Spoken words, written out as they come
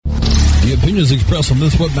The opinions expressed on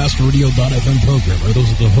this WebmasterRadio.fm program are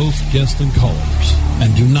those of the host, guests, and callers,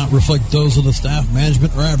 and do not reflect those of the staff,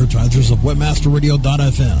 management, or advertisers of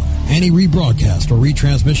WebmasterRadio.fm. Any rebroadcast or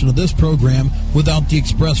retransmission of this program without the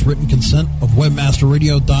express written consent of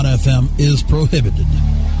WebmasterRadio.fm is prohibited.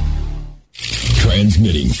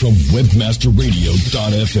 Transmitting from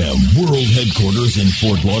WebmasterRadio.fm, world headquarters in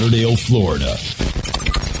Fort Lauderdale, Florida.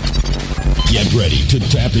 Get ready to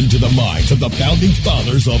tap into the minds of the founding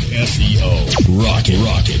fathers of SEO. Rock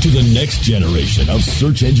it to the next generation of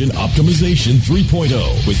search engine optimization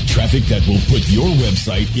 3.0 with traffic that will put your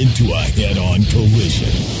website into a head-on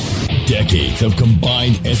collision. Decades of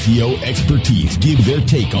combined SEO expertise give their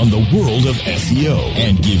take on the world of SEO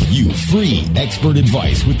and give you free expert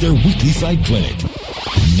advice with their weekly site clinic.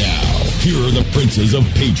 Now, here are the princes of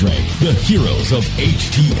PageRank, the heroes of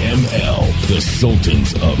HTML, the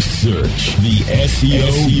sultans of search, the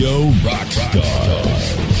SEO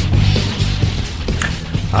Rockstars.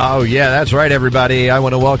 Oh, yeah, that's right, everybody. I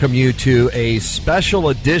want to welcome you to a special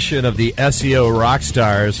edition of the SEO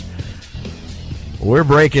Rockstars. We're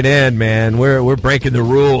breaking in, man. We're breaking the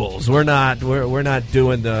rules. We're not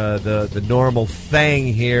doing the normal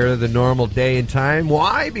thing here, the normal day and time.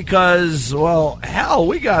 Why? Because, well, hell,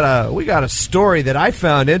 we got a story that I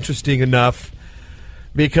found interesting enough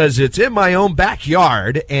because it's in my own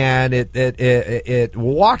backyard and it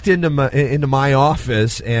walked into my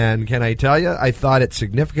office, and can I tell you, I thought it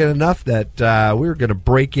significant enough that we were going to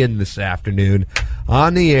break in this afternoon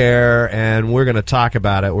on the air, and we're going to talk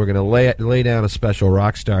about it. We're going to lay down a special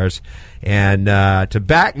Rockstars, and to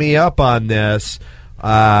back me up on this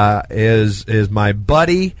is my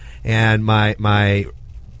buddy and my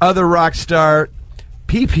other Rockstar,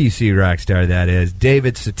 PPC Rockstar, that is,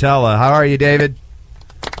 David Sotella. How are you, David?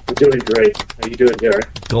 I'm doing great. How you doing, Derek?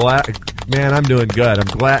 Man, I'm doing good.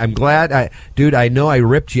 I'm glad. Dude, I know I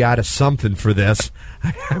ripped you out of something for this.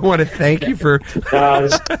 I want to thank you for. No,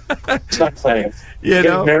 it's not playing. You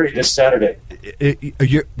getting married this Saturday.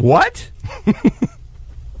 You're what?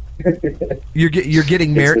 You're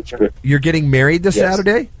getting married. You're getting married this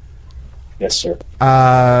Saturday. Yes, sir.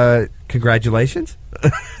 Congratulations.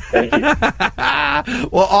 Thank you.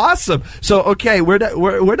 Well, awesome. So, okay, we're not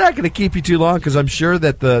going to keep you too long because I'm sure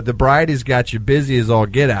that the bride has got you busy as all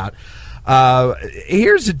get out.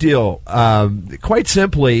 Here's the deal. Quite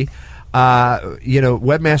simply,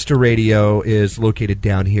 Webmaster Radio is located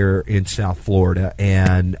down here in South Florida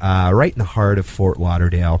and right in the heart of Fort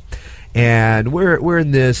Lauderdale. And we're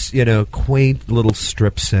in this, quaint little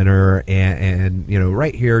strip center and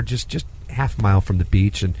right here, just half a mile from the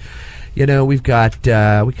beach. And we've got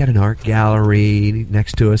an art gallery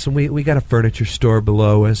next to us, and we got a furniture store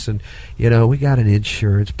below us, and we got an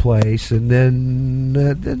insurance place, and then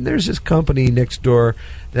there's this company next door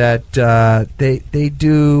that they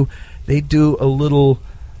do a little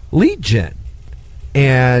lead gen.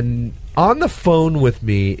 And on the phone with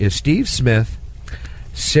me is Steve Smith,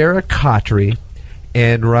 Sarah Khatri,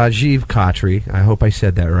 and Rajiv Khatri. I hope I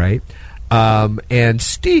said that right. And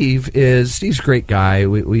Steve's a great guy.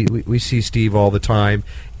 We see Steve all the time,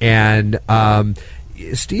 and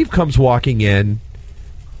Steve comes walking in,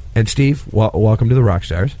 and Steve, welcome to the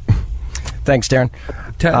Rockstars. Thanks, Darren.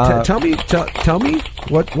 Tell me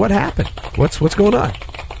what happened. What's going on?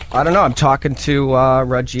 I don't know. I'm talking to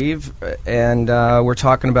Rajiv, and we're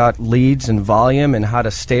talking about leads and volume and how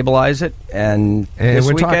to stabilize it. And this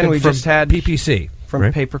weekend we just had PPC from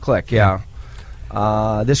right? pay-per-click. Yeah.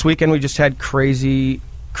 This weekend we just had crazy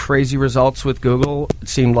results with Google. It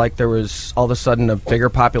seemed like there was all of a sudden a bigger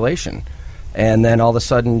population, and then all of a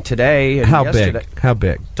sudden today and yesterday, How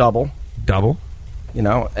big? Double.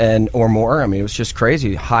 And or more. I mean, it was just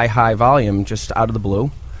crazy. High volume just out of the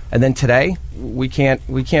blue. And then today we can't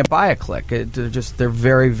buy a click. They're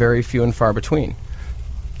very, very few and far between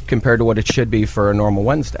compared to what it should be for a normal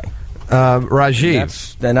Wednesday.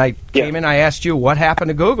 Rajiv. Then I came in, I asked you what happened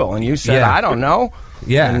to Google, and you said, I don't know.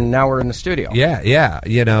 Yeah. And now we're in the studio. Yeah.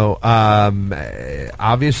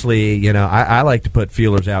 Obviously, I like to put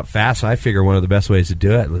feelers out fast. So I figure one of the best ways to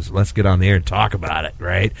do it is let's get on the air and talk about it,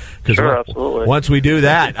 right? Sure, absolutely. Once we do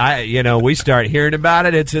that, we start hearing about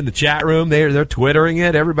it. It's in the chat room. They're twittering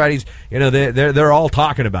it. Everybody's, they're all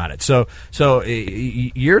talking about it. So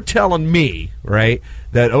you're telling me, right,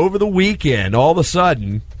 that over the weekend, all of a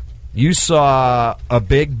sudden, you saw a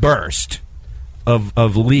big burst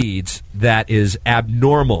of leads that is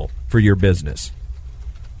abnormal for your business.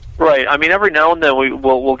 Right. I mean, every now and then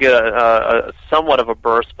we'll get a somewhat of a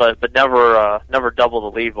burst, but never double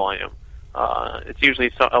the lead volume. It's usually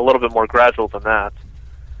a little bit more gradual than that.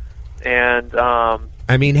 And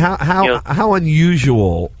I mean, how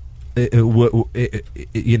unusual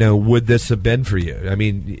would this have been for you? I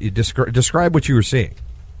mean, describe what you were seeing.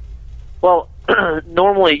 Well,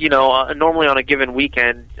 normally on a given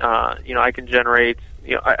weekend, I can generate,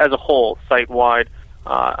 as a whole, site-wide,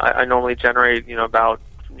 I normally generate, about,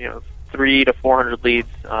 300 to 400 leads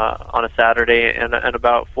on a Saturday and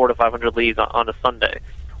about 400 to 500 leads on a Sunday.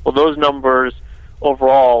 Well, those numbers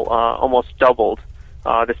overall almost doubled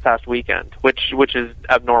this past weekend, which is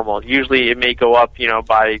abnormal. Usually, it may go up,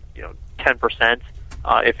 by 10%,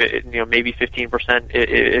 if it maybe 15%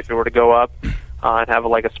 if it were to go up and have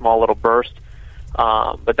a small little burst.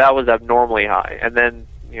 But that was abnormally high. And then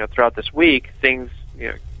throughout this week, things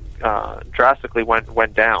drastically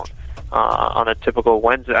went down. On a typical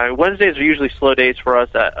Wednesday, Wednesdays are usually slow days for us,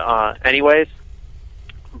 anyways,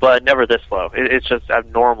 but never this slow. It's just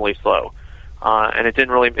abnormally slow. And it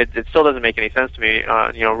didn't really. It still doesn't make any sense to me.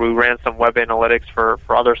 We ran some web analytics for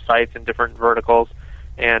other sites in different verticals,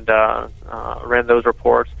 and ran those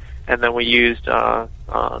reports. And then we used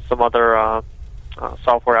some other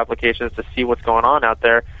software applications to see what's going on out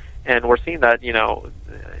there. And we're seeing that in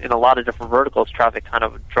a lot of different verticals, traffic kind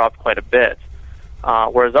of dropped quite a bit,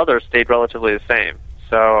 whereas others stayed relatively the same.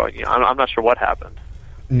 So I'm not sure what happened.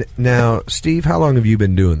 Now, Steve, how long have you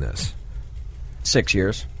been doing this? 6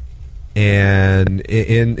 years. And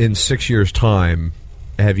in 6 years' time,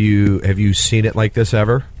 have you seen it like this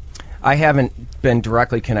ever? I haven't been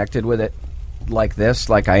directly connected with it like this,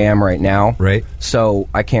 like I am right now. Right. So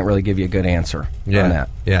I can't really give you a good answer on that.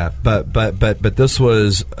 Yeah, but this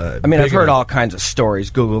was. I've heard all kinds of stories.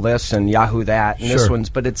 Google this and Yahoo that, and this one's.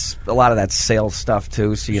 But it's a lot of that sales stuff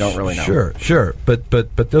too, so you don't really know. Sure.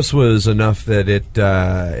 But this was enough that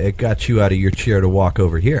it got you out of your chair to walk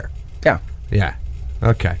over here. Yeah.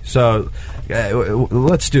 Okay, so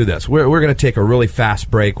let's do this. We're going to take a really fast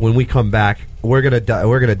break. When we come back, we're going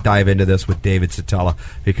to dive into this with David Szetela,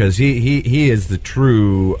 because he is the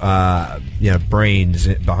true brains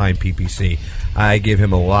behind PPC. I give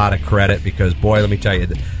him a lot of credit because, boy, let me tell you,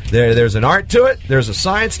 there's an art to it, there's a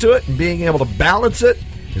science to it, and being able to balance it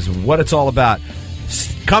is what it's all about.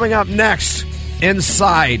 Coming up next,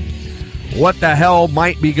 Inside What the Hell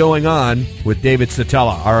Might Be Going On with David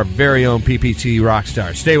Szetela, our very own PPC rock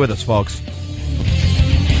star. Stay with us, folks.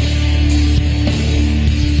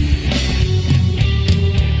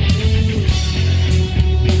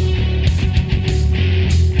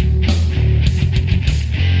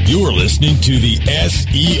 You're listening to the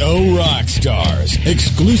SEO Rockstars,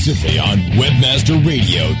 exclusively on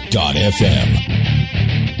WebmasterRadio.fm.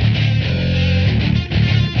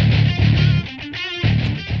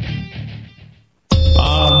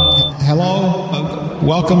 Hello,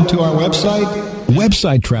 welcome to our website.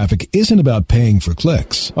 Website traffic isn't about paying for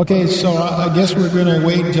clicks. Okay, so I guess we're going to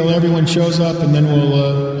wait until everyone shows up and then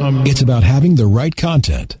we'll... It's about having the right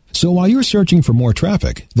content. So while you're searching for more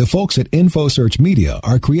traffic, the folks at InfoSearch Media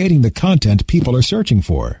are creating the content people are searching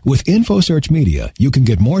for. With InfoSearch Media, you can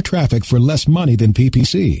get more traffic for less money than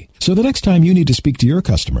PPC. So the next time you need to speak to your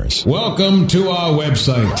customers... Welcome to our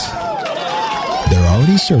website. They're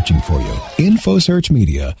already searching for you. InfoSearch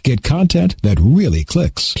Media. Get content that really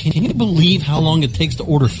clicks. Can you believe how long it takes to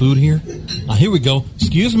order food here? Here we go.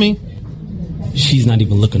 Excuse me. She's not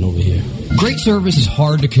even looking over here. Great service is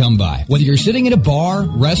hard to come by, whether you're sitting in a bar,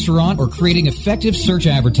 restaurant, or creating effective search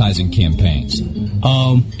advertising campaigns.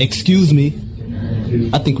 Excuse me.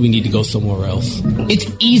 I think we need to go somewhere else. It's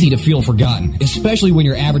easy to feel forgotten, especially when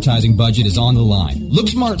your advertising budget is on the line.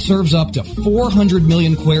 LookSmart serves up to 400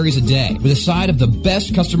 million queries a day with a side of the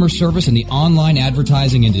best customer service in the online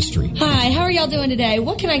advertising industry. Hi, how are y'all doing today?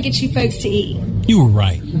 What can I get you folks to eat? You were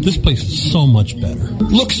right. This place is so much better.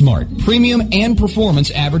 LookSmart, premium and performance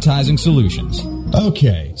advertising solutions.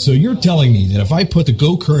 Okay, so you're telling me that if I put the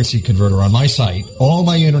Go Currency Converter on my site, all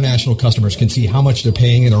my international customers can see how much they're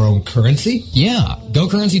paying in their own currency? Yeah,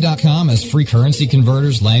 GoCurrency.com has free currency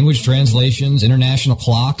converters, language translations, international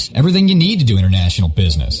clocks, everything you need to do international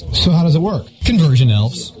business. So how does it work? Conversion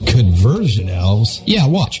elves. Conversion elves? Yeah,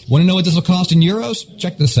 watch. Want to know what this will cost in euros?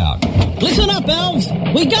 Check this out. Listen up, elves.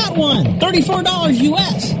 We got one. $34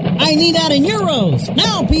 US. I need that in euros.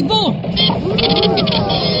 Now, people.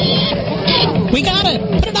 We got it.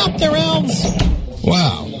 Put it up there, elves.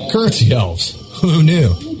 Wow. Currency elves. Who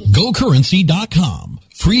knew? GoCurrency.com.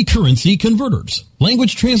 Free currency converters,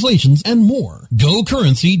 language translations, and more.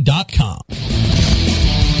 GoCurrency.com.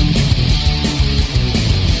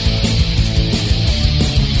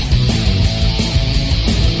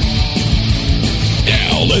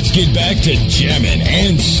 Now let's get back to jamming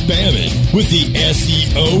and spamming with the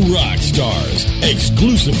SEO Rockstars,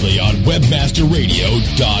 exclusively on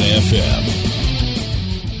WebmasterRadio.fm.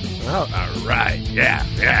 Oh, all right.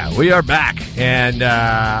 Yeah. We are back. And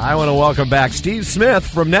I want to welcome back Steve Smith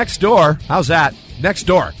from Next Door. How's that? Next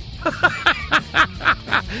Door.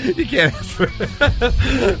 You can't ask for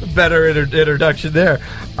a better introduction there.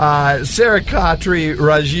 Sarah Khatri,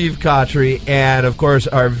 Rajiv Khatri, and, of course,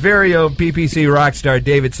 our very own PPC rock star,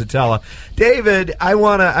 David Satella. David, I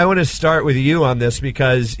want to start with you on this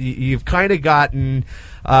because you've kind of gotten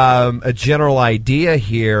a general idea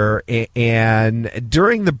here, and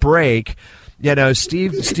during the break,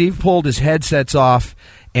 Steve pulled his headsets off,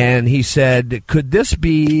 and he said, could this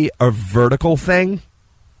be a vertical thing?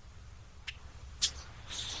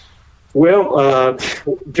 Well,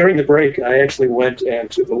 during the break, I actually went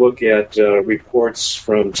and took a look at reports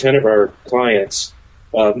from 10 of our clients.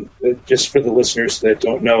 Just for the listeners that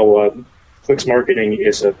don't know, Clicks Marketing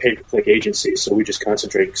is a pay-per-click agency, so we just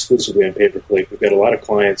concentrate exclusively on pay-per-click. We've got a lot of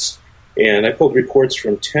clients, and I pulled reports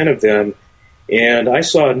from 10 of them, and I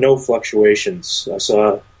saw no fluctuations. I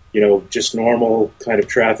saw, just normal kind of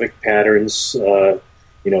traffic patterns.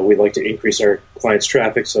 We like to increase our clients'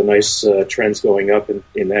 traffic, so nice trends going up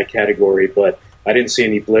in that category. But I didn't see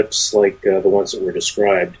any blips like the ones that were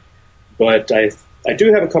described. But I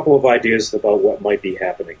do have a couple of ideas about what might be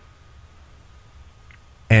happening.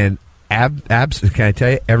 And abs, can I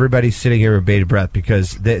tell you, everybody's sitting here with bated breath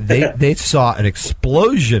because they saw an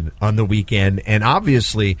explosion on the weekend, and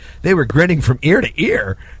obviously they were grinning from ear to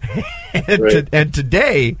ear. And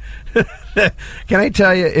today, can I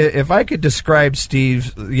tell you, if I could describe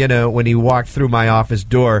Steve, when he walked through my office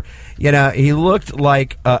door, he looked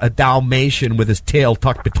like a Dalmatian with his tail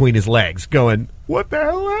tucked between his legs going, what the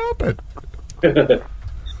hell happened?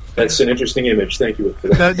 That's an interesting image. Thank you for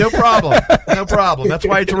that. No problem. No problem. That's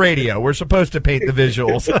why it's radio. We're supposed to paint the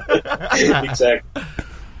visuals. Exactly.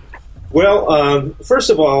 Well, first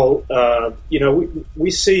of all,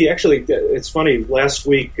 we see, actually, it's funny, last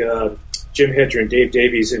week Jim Hedger and Dave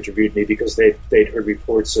Davies interviewed me because they'd heard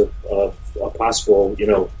reports of a possible,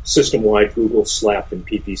 system-wide Google slap in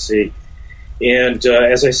PPC. And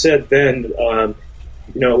as I said then,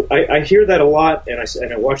 I hear that a lot, and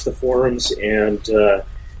I watch the forums, and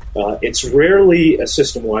it's rarely a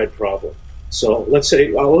system-wide problem. So let's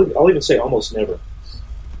say, I'll even say almost never.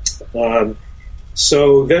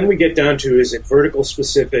 So then we get down to, is it vertical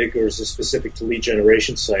specific or is it specific to lead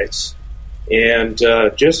generation sites? And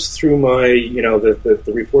just through my,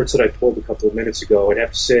 the reports that I pulled a couple of minutes ago, I'd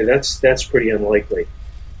have to say that's pretty unlikely.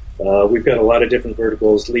 We've got a lot of different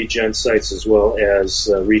verticals, lead gen sites as well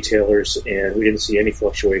as retailers, and we didn't see any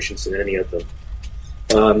fluctuations in any of them.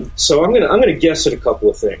 So I'm gonna guess at a couple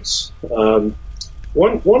of things.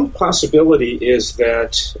 One possibility is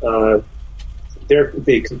that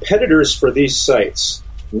the competitors for these sites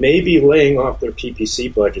may be laying off their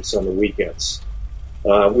PPC budgets on the weekends.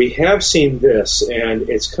 We have seen this, and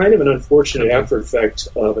it's kind of an unfortunate after effect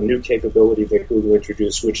of a new capability that Google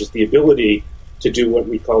introduced, which is the ability to do what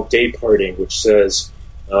we call day parting, which says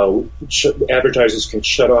advertisers can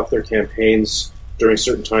shut off their campaigns during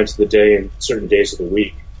certain times of the day and certain days of the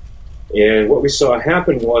week. And what we saw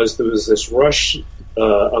happen was there was this rush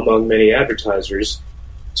among many advertisers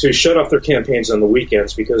to shut off their campaigns on the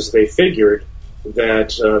weekends because they figured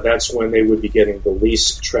that that's when they would be getting the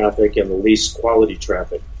least traffic and the least quality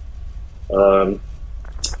traffic.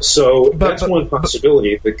 So that's one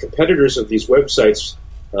possibility. The competitors of these websites,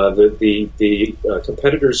 the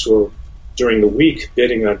competitors who are during the week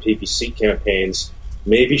bidding on PPC campaigns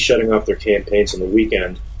may be shutting off their campaigns on the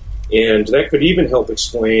weekend. And that could even help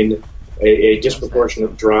explain a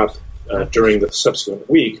disproportionate drop during the subsequent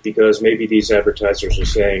week, because maybe these advertisers are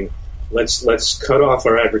saying, let's cut off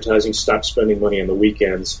our advertising, stop spending money on the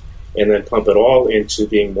weekends, and then pump it all into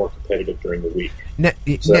being more competitive during the week.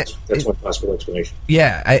 So that's one possible explanation.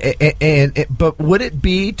 Yeah, but would it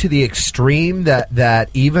be to the extreme that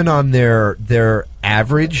even on their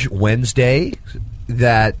average Wednesday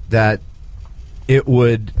that it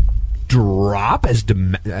would drop as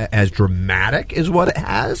dramatic as what it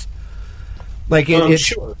has? Like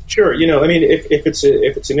sure. If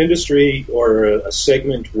it's an industry or a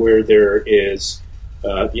segment where there is,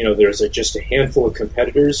 there's just a handful of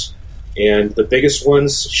competitors, and the biggest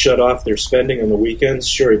ones shut off their spending on the weekends.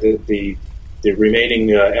 Sure, the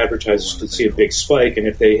remaining advertisers could see a big spike, and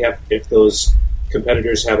if those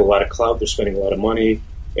competitors have a lot of clout, they're spending a lot of money,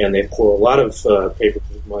 and they pour a lot of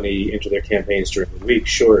pay-per-click money into their campaigns during the week.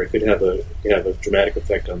 Sure, it could have a dramatic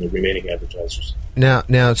effect on the remaining advertisers.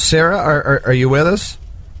 Now, Sarah, are you with us?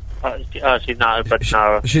 She's not, but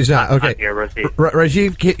no. She's not. Okay. Not here,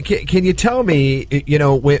 Rajiv, can you tell me,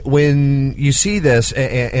 when you see this,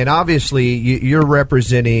 and obviously you're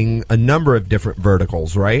representing a number of different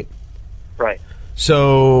verticals, right? Right.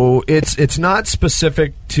 So it's not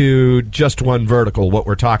specific to just one vertical. What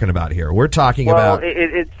we're talking about here, we're talking about.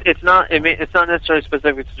 It's not necessarily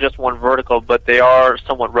specific to just one vertical, but they are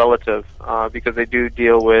somewhat relative because they do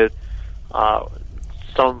deal with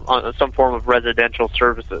some form of residential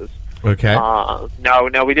services. Okay.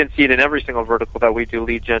 Now we didn't see it in every single vertical that we do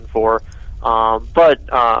lead gen for, but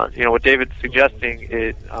what David's suggesting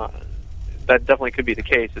is that definitely could be the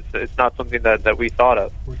case. It's not something that we thought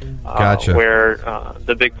of. Gotcha. Where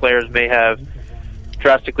the big players may have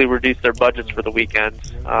drastically reduced their budgets for the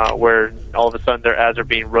weekends, where all of a sudden their ads are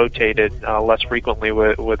being rotated less frequently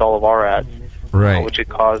with all of our ads, right? Which would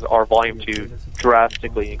cause our volume to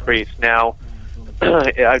drastically increase. Now,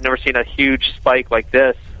 I've never seen a huge spike like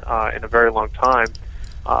this in a very long time.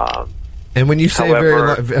 And when you say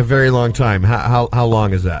however, a very long time, how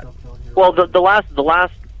long is that? Well, the last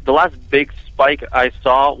big spike I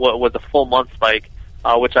saw was a full month spike,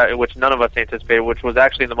 which none of us anticipated, which was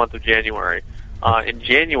actually in the month of January. In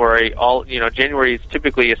January, January is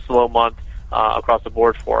typically a slow month across the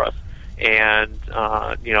board for us, and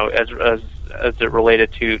as it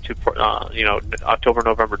related to October,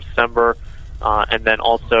 November, December, and then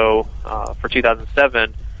also for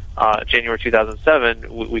 2007, January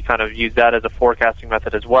 2007, we kind of use that as a forecasting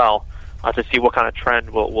method as well to see what kind of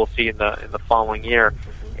trend we'll see in the following year.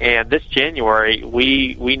 And this January,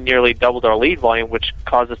 we nearly doubled our lead volume, which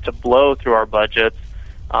caused us to blow through our budgets,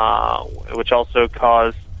 which also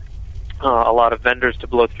caused a lot of vendors to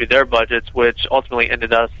blow through their budgets, which ultimately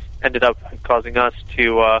ended up causing us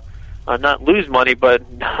to not lose money, but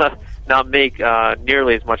not make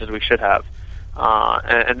nearly as much as we should have.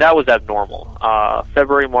 And that was abnormal.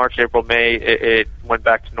 February, March, April, May, it went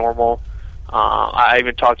back to normal. I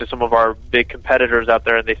even talked to some of our big competitors out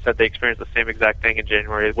there, and they said they experienced the same exact thing in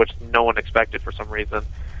January, which no one expected for some reason.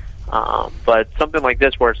 But something like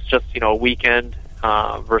this, where it's just a weekend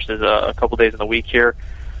versus a couple days in the week here,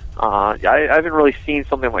 I haven't really seen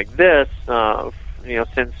something like this,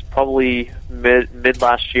 since probably mid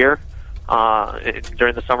last year,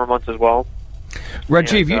 during the summer months as well.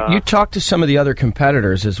 Rajiv, you talked to some of the other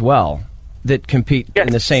competitors as well that compete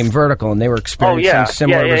in the same vertical, and they were experiencing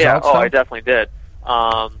similar results. Oh, I definitely did.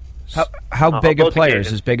 How big are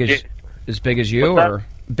players? As big as you, or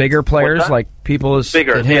bigger players like people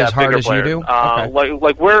that hit as hard as you do? Okay.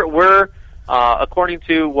 Like we're according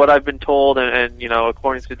to what I've been told, and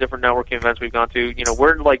according to different networking events we've gone to,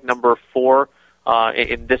 we're like number 4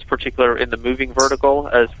 in this particular in the moving vertical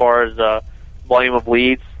as far as volume of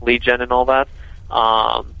leads, lead gen, and all that.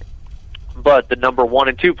 But the number 1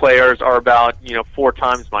 and 2 players are about 4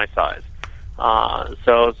 times my size.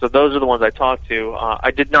 So those are the ones I talked to.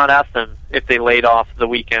 I did not ask them if they laid off the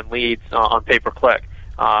weekend leads on pay-per-click.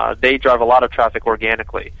 They drive a lot of traffic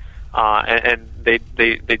organically, and they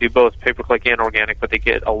do both pay-per-click and organic, but they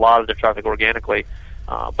get a lot of their traffic organically.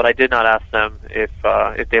 But I did not ask them if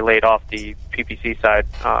they laid off the PPC side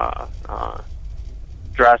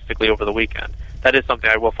drastically over the weekend. That is something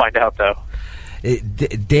I will find out, though.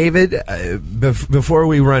 David, before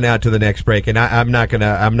we run out to the next break, and I'm not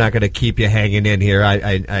gonna keep you hanging in here.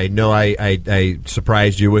 I know I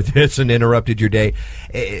surprised you with this and interrupted your day.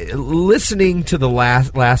 Listening to the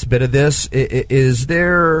last bit of this, is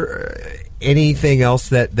there anything else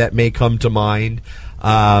that may come to mind?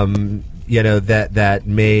 That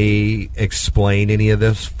may explain any of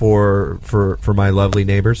this for my lovely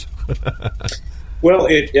neighbors. Well,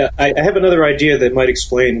 I have another idea that might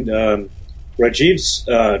explain Rajiv's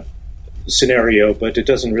scenario, but it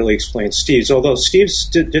doesn't really explain Steve's. Although Steve's,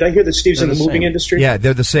 did I hear that Steve's in the moving industry? Yeah,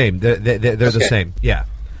 they're the same. They're the same. Yeah.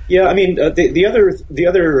 Yeah, I mean, the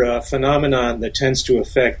other phenomenon that tends to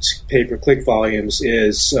affect pay-per-click volumes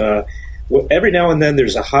is every now and then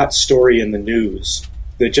there's a hot story in the news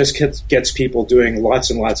that just gets people doing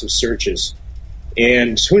lots and lots of searches.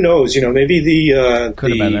 And who knows? Maybe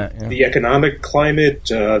the economic climate,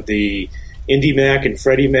 the IndyMac and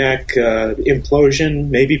Freddie Mac implosion.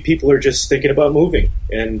 Maybe people are just thinking about moving,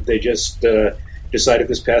 and they just decided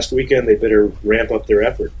this past weekend they better ramp up their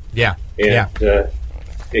effort. Yeah, and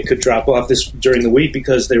it could drop off during the week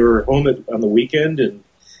because they were home on the weekend, and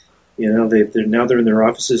they're in their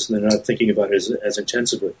offices and they're not thinking about it as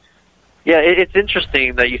intensively. Yeah, it's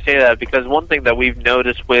interesting that you say that, because one thing that we've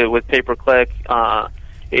noticed with pay-per-click,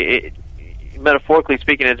 metaphorically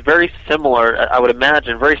speaking, it's very similar, I would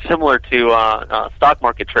imagine, very similar to stock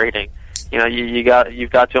market trading. You've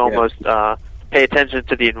got to almost pay attention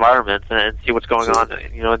to the environment and see what's going on,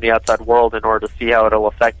 in the outside world in order to see how it'll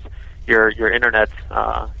affect your internet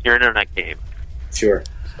game. Sure.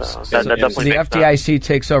 So that definitely the FDIC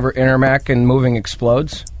takes over Intermac and moving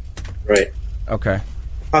explodes? Right. Okay.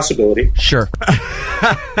 Possibility. Sure.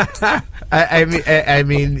 I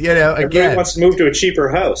mean, you know, everybody again, wants to move to a cheaper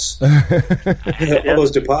house. All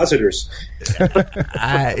those depositors.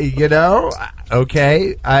 You know,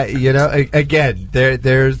 okay. You know, again,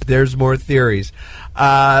 there's more theories.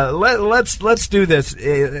 Let's do this.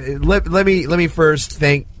 Let me first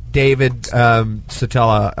thank David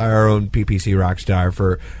Satella, our own PPC rock star,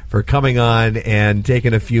 for coming on and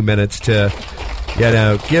taking a few minutes to, you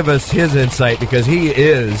know, give us his insight, because he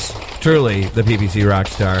is truly the PPC rock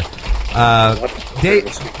star.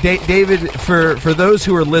 David, for those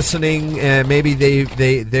who are listening, maybe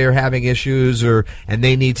they're having issues and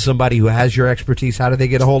they need somebody who has your expertise, how do they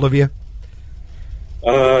get a hold of you?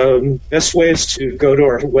 Best way is to go to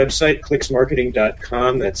our website,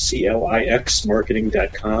 clixmarketing.com. That's CLIX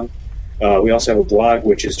marketing.com. We also have a blog,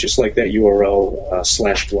 which is just like that URL,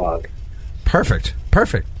 /blog. Perfect.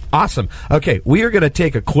 Awesome. Okay, we are going to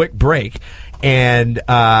take a quick break, and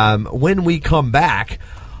when we come back,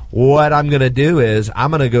 what I'm going to do is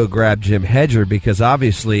I'm going to go grab Jim Hedger, because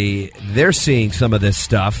obviously they're seeing some of this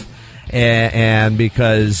stuff. And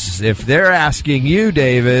because if they're asking you,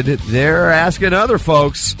 David, they're asking other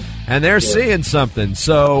folks, and they're seeing something.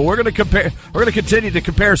 So we're going to compare. We're going to continue to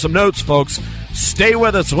compare some notes, folks. Stay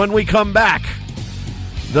with us when we come back.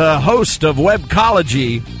 The host of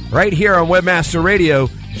Webcology, right here on Webmaster Radio,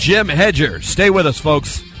 Jim Hedger. Stay with us,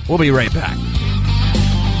 folks. We'll be right back.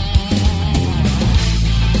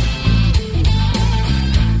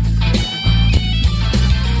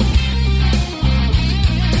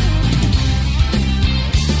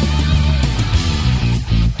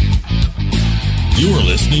 You're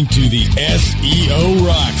listening to the SEO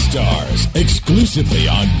Rockstars, exclusively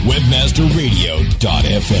on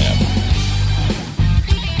WebmasterRadio.fm.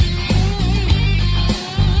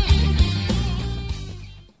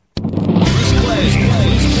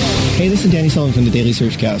 Hey, this is Danny Sullivan from the Daily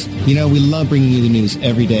Searchcast. You know, we love bringing you the news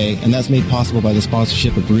every day, and that's made possible by the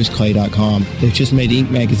sponsorship of BruceClay.com. They've just made Inc.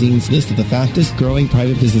 magazine's list of the fastest growing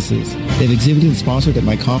private businesses. They've exhibited and sponsored at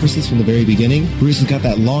my conferences from the very beginning. Bruce has got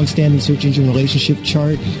that long-standing search engine relationship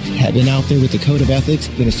chart, had been out there with the code of ethics,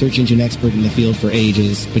 been a search engine expert in the field for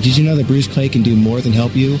ages. But did you know that Bruce Clay can do more than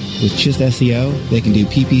help you with just SEO? They can do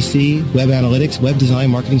PPC, web analytics, web design,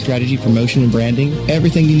 marketing strategy, promotion, and branding.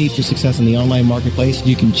 Everything you need for success in the online marketplace,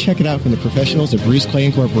 you can check it out from the professionals at Bruce Clay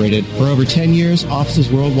Incorporated. For over 10 years, offices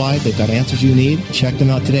worldwide, they've got answers you need. Check them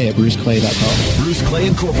out today at BruceClay.com. Bruce Clay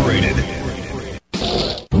Incorporated.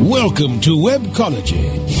 Welcome to Webcology.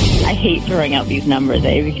 I hate throwing out these numbers,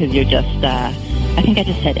 because you're just, I think I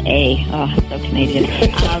just said A. Oh, so Canadian.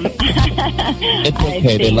 It's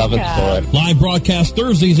okay. They love us for it. Live broadcast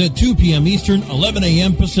Thursdays at 2 p.m. Eastern, 11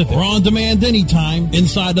 a.m. Pacific. Or on demand anytime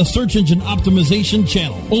inside the Search Engine Optimization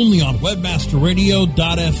channel. Only on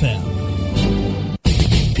WebmasterRadio.fm.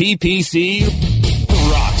 PPC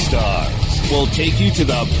Rockstars will take you to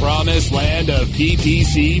the promised land of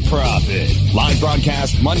PPC profit. Live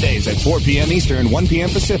broadcast Mondays at 4 p.m. Eastern, 1 p.m.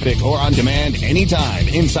 Pacific, or on demand anytime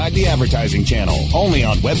inside the advertising channel. Only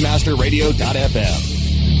on WebmasterRadio.fm.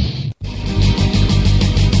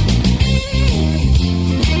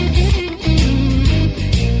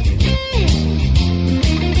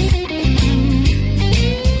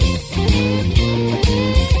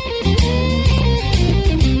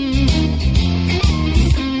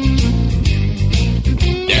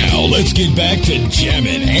 Let's get back to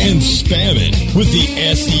jamming and spamming with the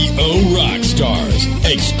SEO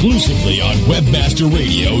Rockstars, exclusively on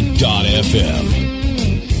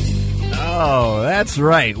WebmasterRadio.fm. Oh, that's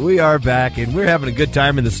right. We are back, and we're having a good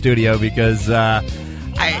time in the studio because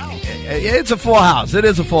it's a full house. It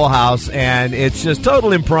is a full house, and it's just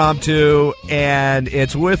total impromptu, and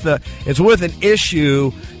it's with an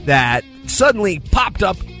issue that suddenly popped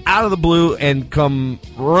up out of the blue and come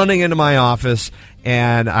running into my office.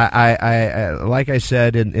 And I like I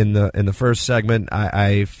said in the first segment,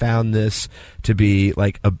 I found this to be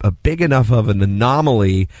like a big enough of an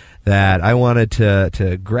anomaly that I wanted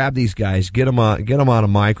to grab these guys, get them on a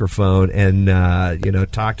microphone, and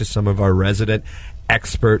talk to some of our resident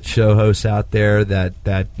expert show hosts out there that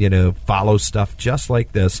follow stuff just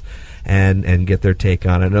like this, and get their take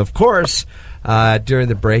on it. And of course, during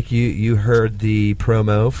the break, you heard the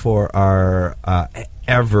promo for our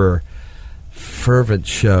ever fervent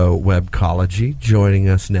show, Webcology. Joining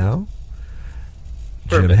us now,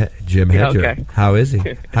 Jim Hedger. Okay. How is he?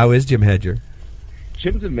 How is Jim Hedger?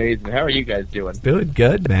 Jim's amazing. How are you guys doing? Doing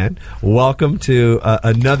good, man. Welcome to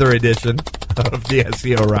another edition of the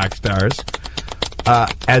SEO Rockstars,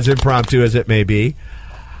 as impromptu as it may be.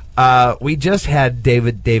 we just had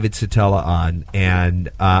David Satella on, and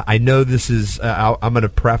I know this is. I'm going to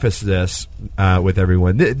preface this with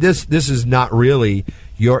everyone. This is not really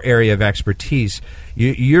your area of expertise.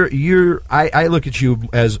 I look at you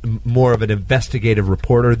as more of an investigative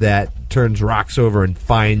reporter that turns rocks over and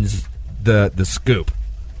finds the scoop.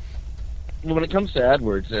 When it comes to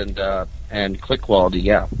AdWords and click quality,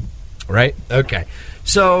 yeah. Right? Okay.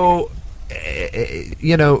 So, during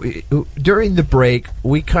the break,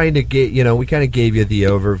 we kind of gave you the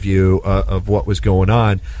overview of what was going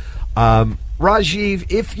on.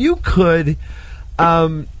 Rajiv, if you could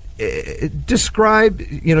describe,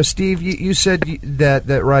 Steve, you said that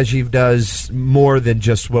Rajiv does more than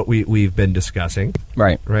just what we've been discussing.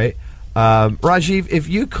 Right. Rajiv, if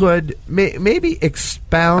you could maybe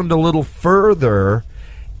expound a little further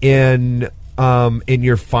in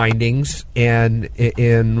your findings and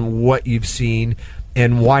in what you've seen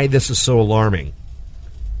and why this is so alarming.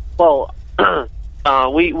 Well,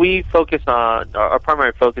 we focus on our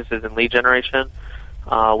primary focus is in lead generation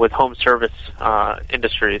with home service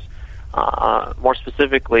industries, more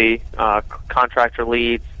specifically contractor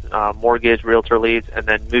leads, mortgage, realtor leads, and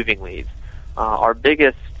then moving leads. Our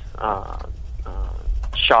biggest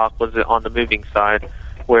shock was on the moving side,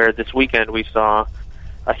 where this weekend we saw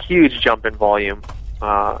a huge jump in volume,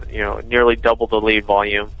 nearly double the lead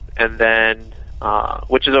volume, and then,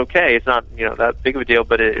 which is okay, it's not, that big of a deal,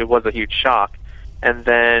 but it was a huge shock. And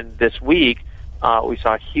then this week, we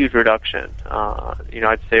saw a huge reduction.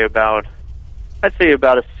 I'd say about a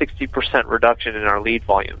 60% reduction in our lead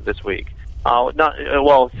volume this week.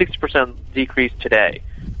 60% decrease today.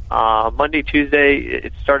 Monday, Tuesday,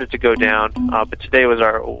 it started to go down, but today was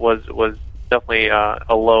definitely a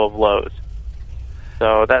low of lows.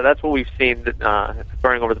 So that's what we've seen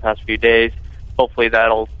occurring over the past few days. Hopefully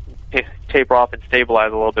that'll taper off and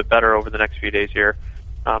stabilize a little bit better over the next few days here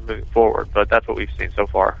moving forward. But that's what we've seen so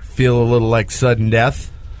far. Feel a little like sudden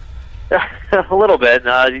death? A little bit.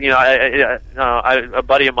 A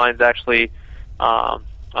buddy of mine's actually a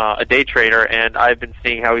day trader, and I've been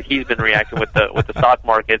seeing how he's been reacting with the stock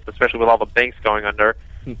markets, especially with all the banks going under.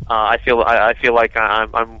 I feel like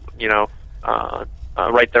I'm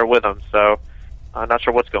right there with him. So I'm not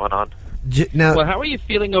sure what's going on. Well, how are you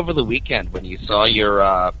feeling over the weekend when you saw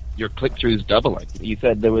your click-throughs doubling? You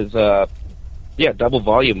said there was double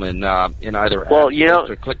volume in either ads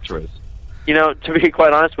or click-throughs. To be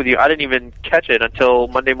quite honest with you, I didn't even catch it until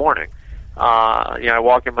Monday morning. I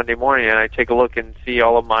walk in Monday morning and I take a look and see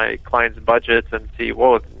all of my clients' budgets and see,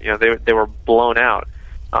 they were blown out.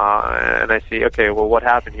 And I see, okay, well, what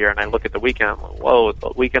happened here? And I look at the weekend. Whoa,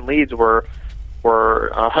 the weekend leads were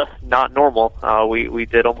not normal. We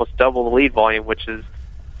did almost double the lead volume, which is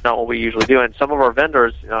not what we usually do. And some of our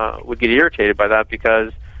vendors would get irritated by that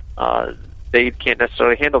because they can't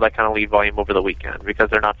necessarily handle that kind of lead volume over the weekend because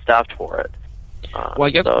they're not staffed for it. Well, I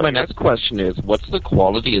guess my next question is, what's the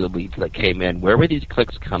quality of the leads that came in? Where were these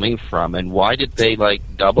clicks coming from, and why did they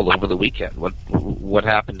double over the weekend? What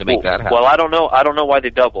happened to make that happen? Well, I don't know. I don't know why they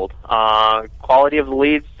doubled. Quality of the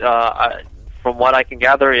leads, from what I can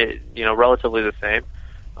gather, relatively the same,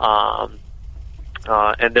 and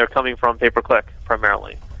they're coming from pay-per-click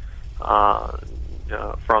primarily,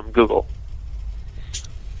 from Google.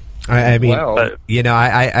 I mean,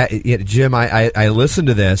 Jim, I listened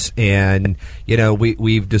to this, and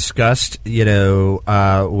we've discussed, with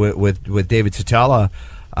David Satella,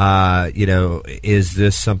 is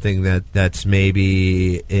this something that's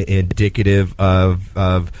maybe indicative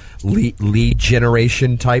of lead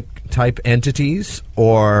generation type entities,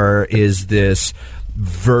 or is this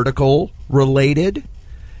vertical related?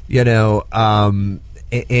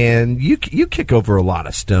 And you kick over a lot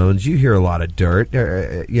of stones. You hear a lot of dirt.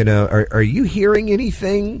 Are you hearing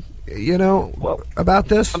anything, about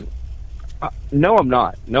this? No, I'm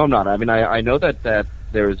not. I mean, I know that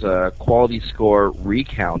there's a quality score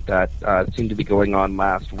recount that seemed to be going on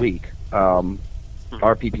last week. Our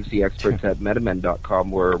PPC experts at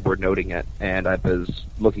MetaMen.com were noting it, and I was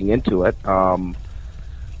looking into it.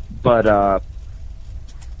 But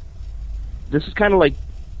this is kind of like,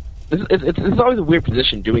 it's always a weird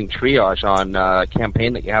position doing triage on a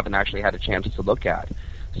campaign that you haven't actually had a chance to look at.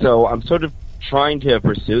 So I'm sort of trying to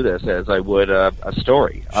pursue this as I would a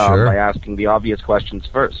story, by asking the obvious questions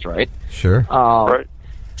first, right? Sure. Right.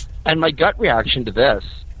 And my gut reaction to this,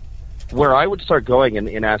 where I would start going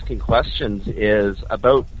in asking questions, is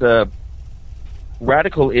about the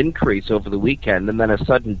radical increase over the weekend and then a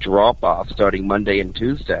sudden drop-off starting Monday and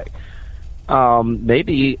Tuesday.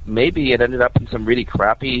 Maybe it ended up in some really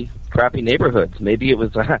crappy neighborhoods. Maybe it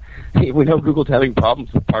was we know Google's having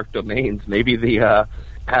problems with park domains. Maybe the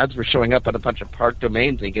ads were showing up on a bunch of park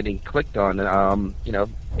domains and getting clicked on,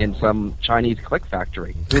 in some Chinese click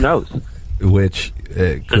factory. Who knows? Which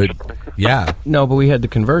could, yeah. No, but we had the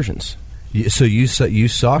conversions. So you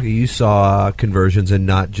saw conversions and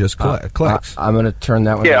not just clicks. I'm going to turn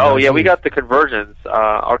that one. Yeah. We got the conversions.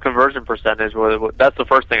 Our conversion percentage that's the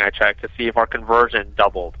first thing I checked to see if our conversion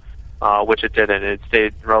doubled, which it didn't. It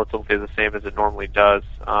stayed relatively the same as it normally does.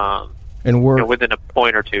 And we're within a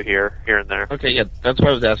point or two here and there. Okay, yeah, that's why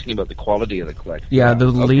I was asking about the quality of the clicks. Yeah, the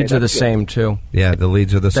leads are the same too. Yeah, the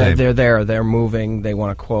leads are the same. They're there. They're moving. They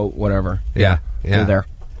want to quote whatever. Yeah. They're there.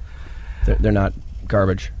 They're not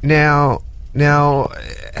garbage. Now.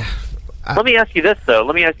 Let me ask you this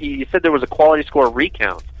though. You said there was a quality score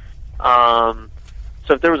recount. So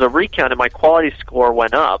if there was a recount and my quality score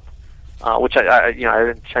went up, which I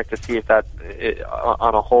didn't check to see if that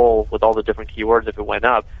on a whole with all the different keywords if it went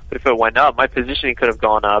up. But if it went up, my positioning could have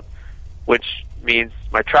gone up, which means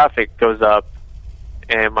my traffic goes up,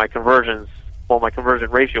 and my conversion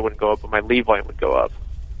ratio wouldn't go up, but my lead volume would go up.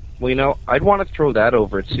 Well, I'd want to throw that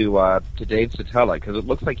over to Dave Satella because it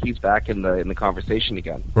looks like he's back in the conversation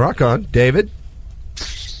again. Rock on, David.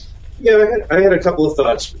 Yeah, I had a couple of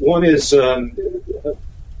thoughts. One is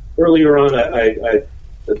earlier on I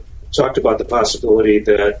talked about the possibility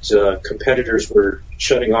that competitors were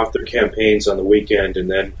shutting off their campaigns on the weekend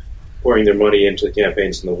and then pouring their money into the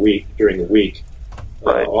campaigns during the week.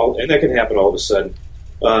 Right. And that can happen all of a sudden.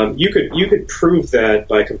 You could prove that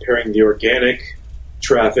by comparing the organic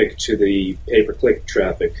traffic to the pay-per-click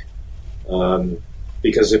traffic.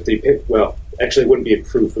 Because it wouldn't be a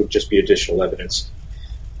proof; it would just be additional evidence.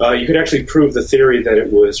 You could actually prove the theory that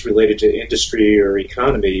it was related to industry or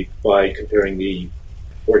economy by comparing the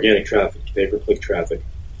organic traffic to pay-per-click traffic.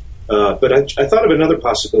 But I thought of another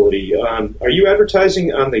possibility. Are you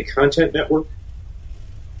advertising on the content network?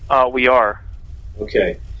 We are.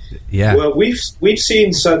 Okay. Yeah. Well, we've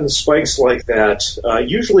seen sudden spikes like that,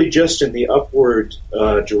 usually just in the upward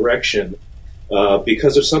direction,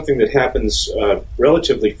 because of something that happens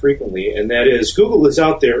relatively frequently, and that is Google is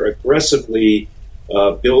out there aggressively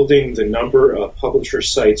building the number of publisher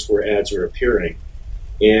sites where ads are appearing.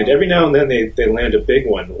 And every now and then they land a big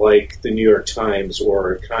one, like the New York Times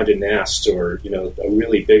or Condé Nast, or a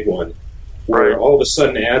really big one, where all of a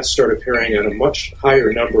sudden ads start appearing on a much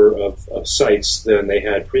higher number of sites than they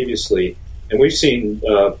had previously. And we've seen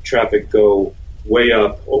traffic go way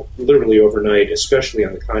up, literally overnight, especially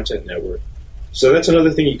on the content network. So that's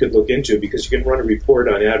another thing you could look into, because you can run a report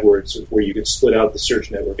on AdWords where you can split out the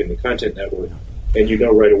search network and the content network, and you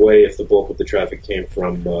know right away if the bulk of the traffic came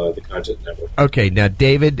from the content network. Okay, now,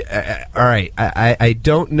 David, all right, I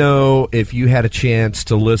don't know if you had a chance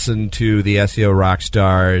to listen to the SEO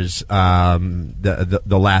Rockstars,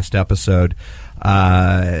 the last episode.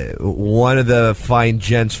 One of the fine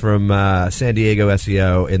gents from San Diego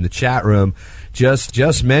SEO in the chat room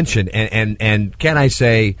just mentioned, and can I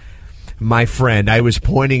say, my friend, I was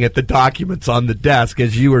pointing at the documents on the desk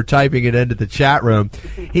as you were typing it into the chat room.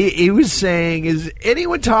 He was saying, is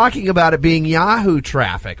anyone talking about it being Yahoo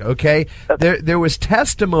traffic? Okay, there was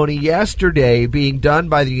testimony yesterday being done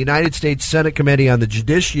by the United States Senate Committee on the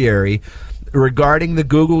Judiciary regarding the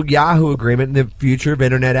Google-Yahoo agreement and the future of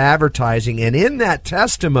Internet advertising. And in that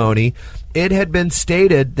testimony, it had been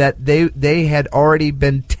stated that they had already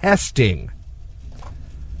been testing.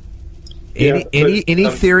 Any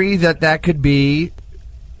theory that could be?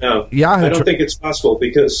 No, Yahoo I don't think it's possible,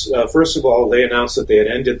 because first of all, they announced that they had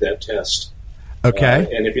ended that test. Okay.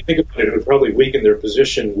 And if you think about it, it would probably weaken their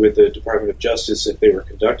position with the Department of Justice if they were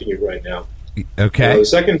conducting it right now. Okay. The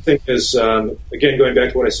second thing is, again, going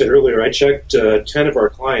back to what I said earlier, I checked 10 of our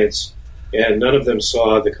clients, and none of them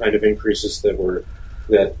saw the kind of increases that were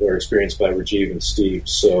experienced by Rajiv and Steve.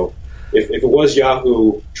 So if it was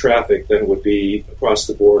Yahoo traffic, then it would be across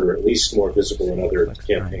the board, or at least more visible in other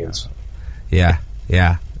campaigns. Yeah.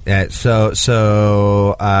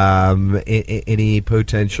 So, any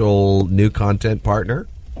potential new content partner?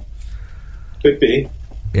 Could be.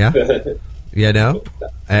 Yeah.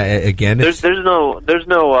 Again, there's no.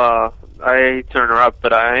 I hate to interrupt,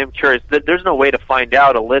 but I am curious. There's no way to find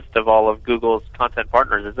out a list of all of Google's content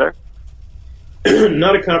partners, is there?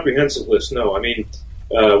 Not a comprehensive list, no. I mean,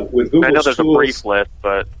 with Google's I know there's tools, a brief list,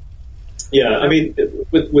 but yeah, I mean,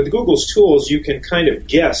 with Google's tools, you can kind of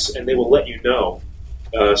guess, and they will let you know.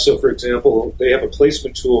 So, for example, they have a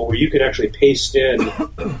placement tool where you can actually paste in,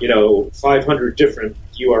 500 different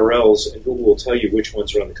URLs, and Google will tell you which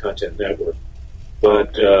ones are on the content network.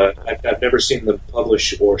 But I've never seen them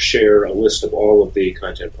publish or share a list of all of the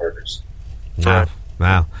content partners.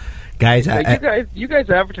 Wow. Guys, you guys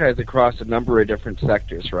advertise across a number of different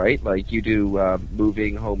sectors, right? Like you do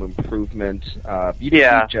moving, home improvement. You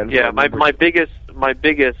do My biggest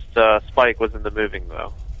spike was in the moving,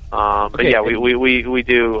 though. But yeah, we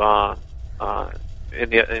do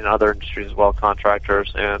in other industries as well,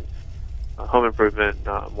 contractors and home improvement,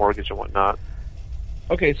 mortgage and whatnot.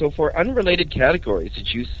 Okay, so for unrelated categories,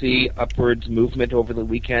 did you see upwards movement over the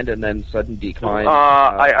weekend and then sudden decline?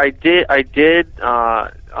 I did,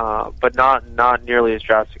 but not nearly as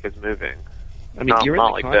drastic as moving. I mean, you're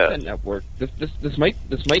in the content network. This might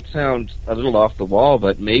sound a little off the wall,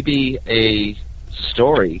 but maybe a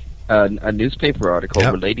story, a newspaper article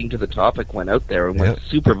relating to the topic went out there and went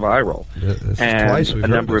super viral, and a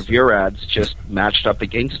number of your ads just matched up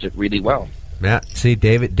against it really well. Matt, see,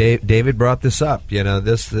 David brought this up. You know,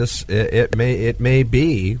 it may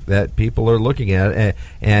be that people are looking at it,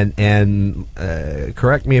 and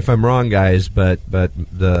correct me if I'm wrong, guys, but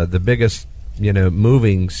the biggest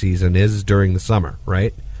moving season is during the summer,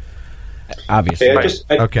 right? Obviously, I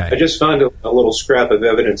just found a little scrap of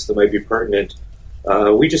evidence that might be pertinent.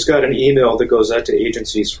 We just got an email that goes out to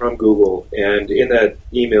agencies from Google, and in that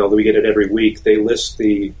email, we get it every week, they list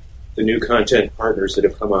the new content partners that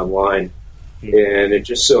have come online. And it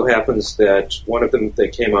just so happens that one of them that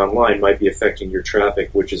came online might be affecting your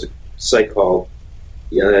traffic, which is a site called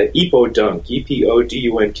EPODUNK,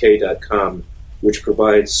 EPODUNK.com, which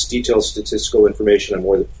provides detailed statistical information on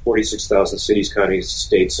more than 46,000 cities, counties,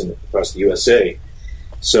 states, and across the USA.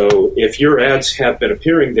 So if your ads have been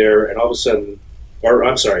appearing there and all of a sudden,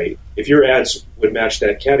 if your ads would match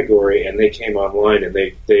that category and they came online and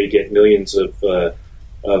they get millions of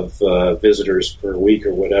visitors per week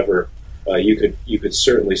or whatever, you could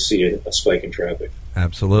certainly see a spike in traffic.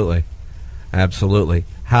 Absolutely.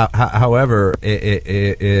 However,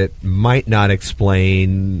 it might not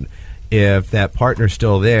explain if that partner's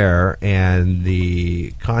still there and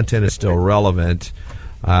the content is still relevant,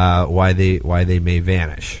 why they may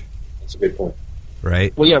vanish. That's a good point.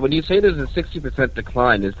 Right? Well, yeah, when you say there's a 60%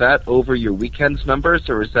 decline, is that over your weekends numbers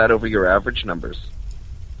or is that over your average numbers?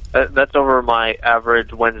 That's over my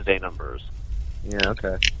average Wednesday numbers. Yeah,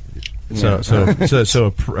 okay. So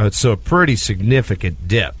a pretty significant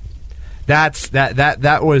dip. That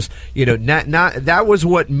was that was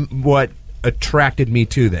what attracted me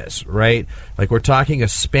to this, right? Like we're talking a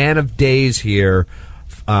span of days here,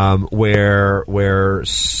 where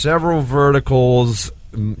several verticals,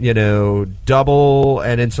 double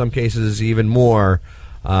and in some cases even more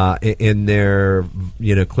in their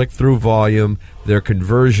click through volume. Their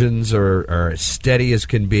conversions are as steady as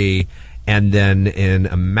can be. And then in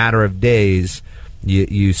a matter of days,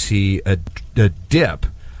 you see a dip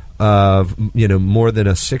of more than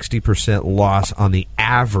a 60% loss on the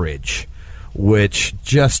average, which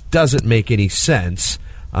just doesn't make any sense.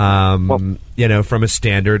 From a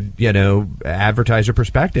standard advertiser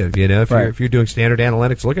perspective. If you're doing standard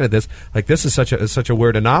analytics, looking at this, like this is such a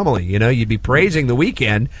weird anomaly. You'd be praising the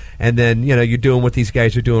weekend, and then you're doing what these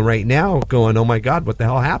guys are doing right now, going, oh my God, what the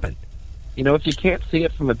hell happened? If you can't see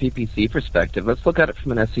it from a PPC perspective, let's look at it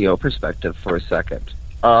from an SEO perspective for a second.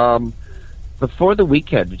 Before the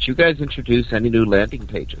weekend, did you guys introduce any new landing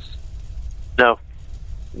pages? No.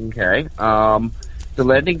 Okay. The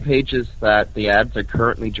landing pages that the ads are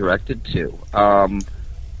currently directed to,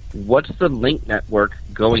 what's the link network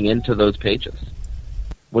going into those pages?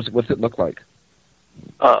 What's it look like?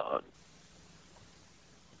 You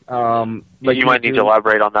might need to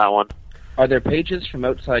elaborate on that one. Are there pages from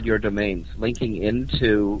outside your domains linking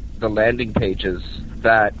into the landing pages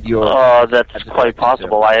that you're... that's quite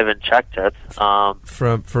possible. I haven't checked it. From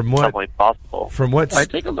what... Definitely possible. From what... I'd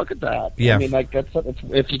take a look at that. Yeah. I mean,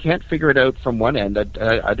 if you can't figure it out from one end,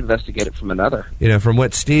 I'd investigate it from another. From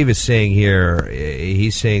what Steve is saying here,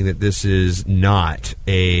 he's saying that this is not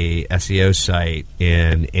a SEO site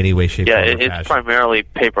in any way, shape, or form. Yeah, it's primarily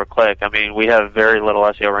pay-per-click. I mean, we have very little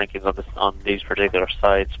SEO rankings on these particular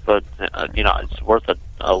sites, but... it's worth a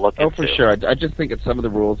look into. Oh, for sure. I just think that some of the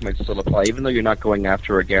rules might still apply. Even though you're not going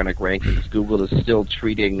after organic rankings, Google is still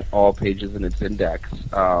treating all pages in its index,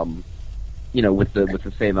 with the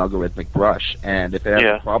same algorithmic brush. And if it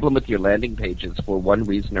has a problem with your landing pages for one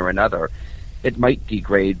reason or another, it might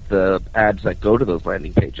degrade the ads that go to those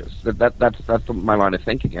landing pages. That's my line of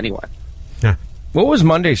thinking, anyway. Yeah. What was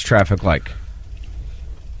Monday's traffic like?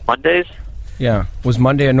 Mondays? Yeah. Was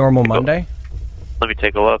Monday a normal Monday? Let me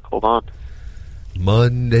take a look. Hold on.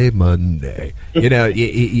 Monday.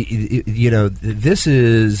 This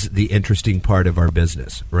is the interesting part of our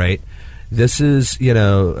business, right? This is,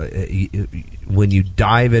 when you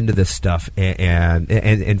dive into this stuff,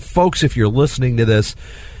 and folks, if you're listening to this,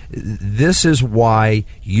 This is why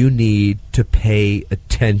you need to pay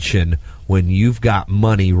attention when you've got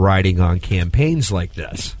money riding on campaigns like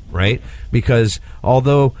this, right? Because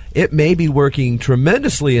although it may be working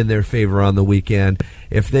tremendously in their favor on the weekend,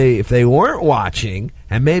 if they weren't watching,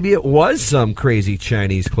 and maybe it was some crazy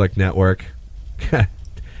Chinese click network,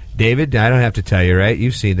 David, I don't have to tell you, right?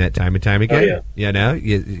 You've seen that time and time again. Oh, yeah. You know,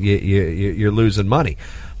 you're losing money.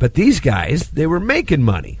 But these guys, they were making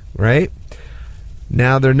money, right?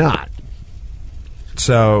 Now they're not.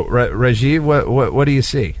 So, Rajiv, what do you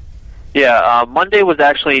see? Yeah, Monday was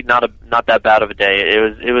actually not that bad of a day.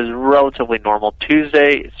 It was relatively normal.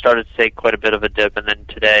 Tuesday it started to take quite a bit of a dip, and then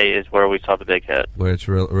today is where we saw the big hit. Where it's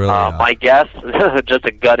really my guess, just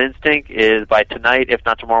a gut instinct, is by tonight, if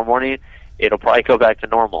not tomorrow morning, it'll probably go back to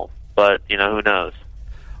normal. But who knows?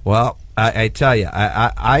 Well, I tell you,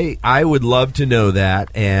 I would love to know that,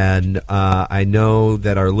 and I know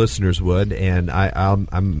that our listeners would, and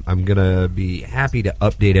I'm gonna be happy to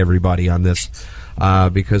update everybody on this.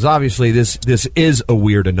 Because obviously this is a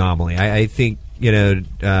weird anomaly. I think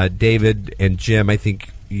David and Jim, I think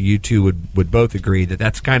you two would both agree that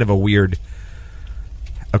that's kind of a weird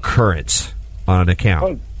occurrence on an account.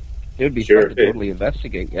 Oh, it would be hard to totally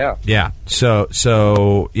investigate. Yeah. Yeah. So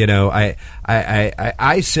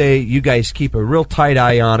I say you guys keep a real tight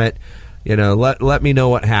eye on it. Let me know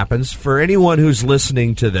what happens. For anyone who's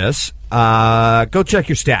listening to this, go check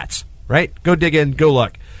your stats. Right? Go dig in. Go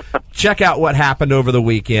look. Check out what happened over the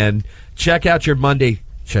weekend. Check out your Monday.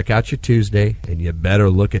 Check out your Tuesday. And you better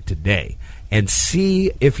look at today and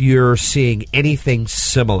see if you're seeing anything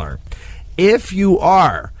similar. If you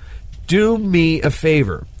are, do me a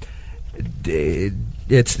favor.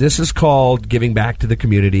 This is called giving back to the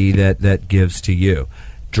community that gives to you.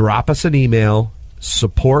 Drop us an email,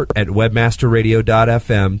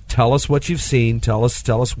 support@webmasterradio.fm. Tell us what you've seen. Tell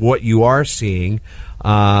us what you are seeing.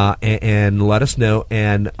 And let us know.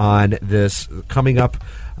 And on this coming up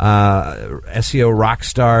SEO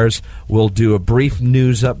Rockstars, we'll do a brief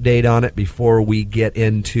news update on it before we get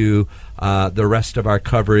into the rest of our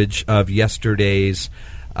coverage of yesterday's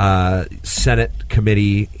Senate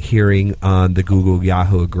committee hearing on the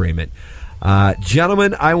Google-Yahoo agreement.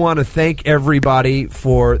 Gentlemen, I want to thank everybody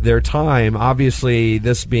for their time. Obviously,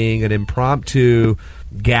 this being an impromptu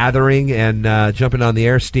gathering and jumping on the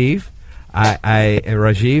air, Steve.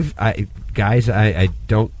 Rajiv, I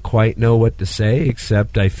don't quite know what to say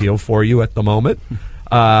except I feel for you at the moment.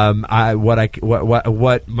 My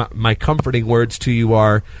comforting words to you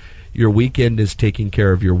are: your weekend is taking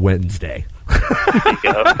care of your Wednesday.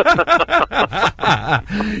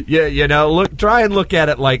 Try and look at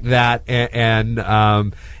it like that, and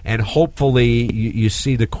hopefully you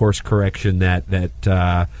see the course correction that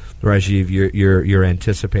Rajiv you're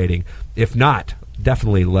anticipating. If not,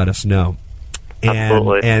 definitely let us know.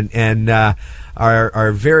 Absolutely. And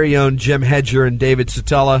our very own Jim Hedger and David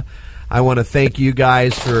Sotella, I want to thank you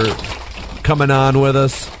guys for coming on with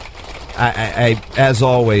us. I as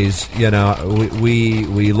always,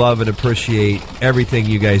 we love and appreciate everything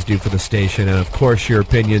you guys do for the station, and of course your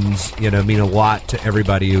opinions, mean a lot to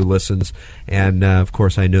everybody who listens, and of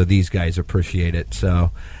course I know these guys appreciate it. So,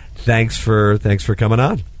 thanks for coming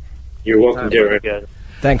on. You're welcome, Derek.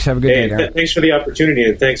 Thanks. Have a good day, Darren. Thanks for the opportunity,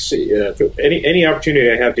 and thanks for any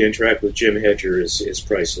opportunity I have to interact with Jim Hedger is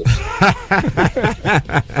priceless.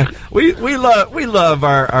 we love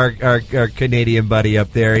our Canadian buddy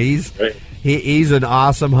up there. He's an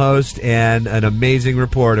awesome host and an amazing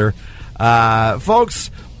reporter.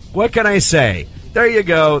 Folks, what can I say? There you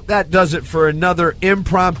go. That does it for another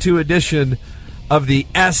impromptu edition of the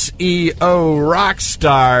SEO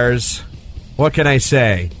Rockstars. What can I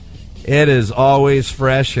say? It is always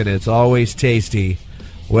fresh and it's always tasty,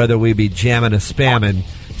 whether we be jamming or spamming.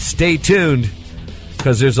 Stay tuned,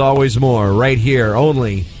 because there's always more right here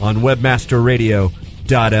only on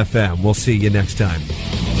WebmasterRadio.fm. We'll see you next time.